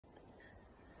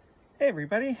Hey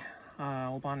everybody,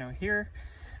 Albano here,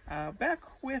 back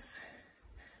with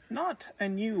not a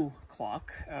new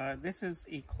clock. This is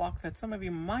a clock that some of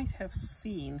you might have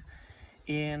seen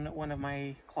in one of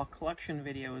my clock collection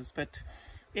videos, but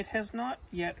it has not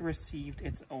yet received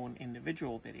its own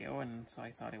individual video, and so I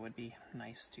thought it would be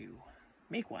nice to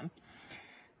make one.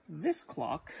 This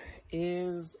clock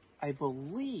is, I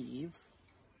believe,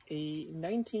 a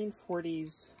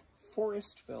 1940s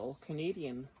Forestville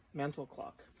Canadian mantel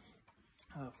clock.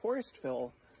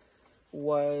 Forestville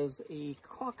was a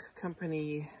clock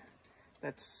company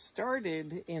that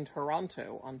started in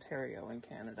Toronto, Ontario in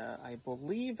Canada, I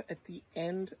believe at the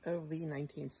end of the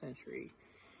 19th century.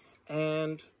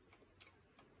 And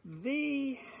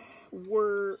they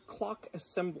were clock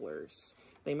assemblers.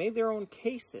 They made their own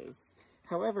cases.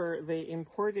 However, they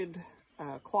imported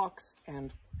clocks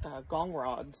and gong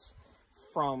rods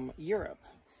from Europe.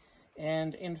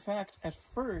 And in fact, at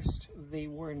first, they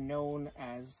were known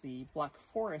as the Black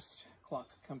Forest Clock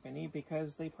Company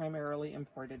because they primarily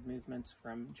imported movements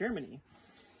from Germany.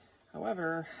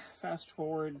 However, fast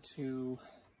forward to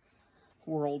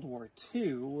World War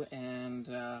II, and,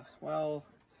 well,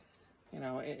 you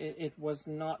know, it was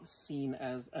not seen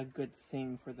as a good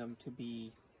thing for them to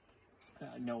be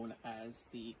known as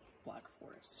the Black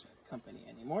Forest Company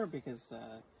anymore because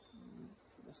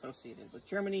associated with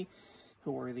Germany,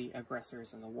 who were the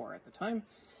aggressors in the war at the time.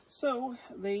 So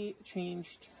they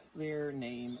changed their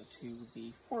name to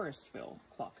the Forestville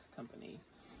Clock Company.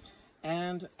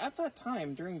 And at that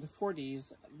time, during the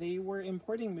 40s, they were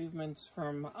importing movements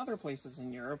from other places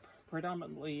in Europe,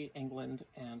 predominantly England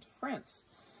and France.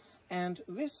 And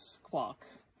this clock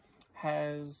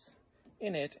has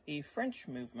in it a French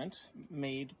movement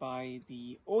made by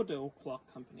the Odo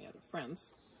Clock Company out of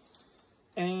France.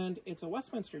 And it's a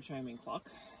Westminster chiming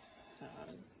clock.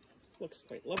 Looks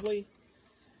quite lovely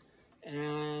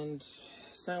and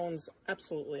sounds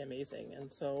absolutely amazing,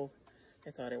 and so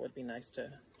I thought it would be nice to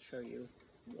show you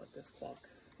what this clock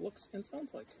looks and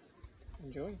sounds like.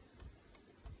 Enjoy.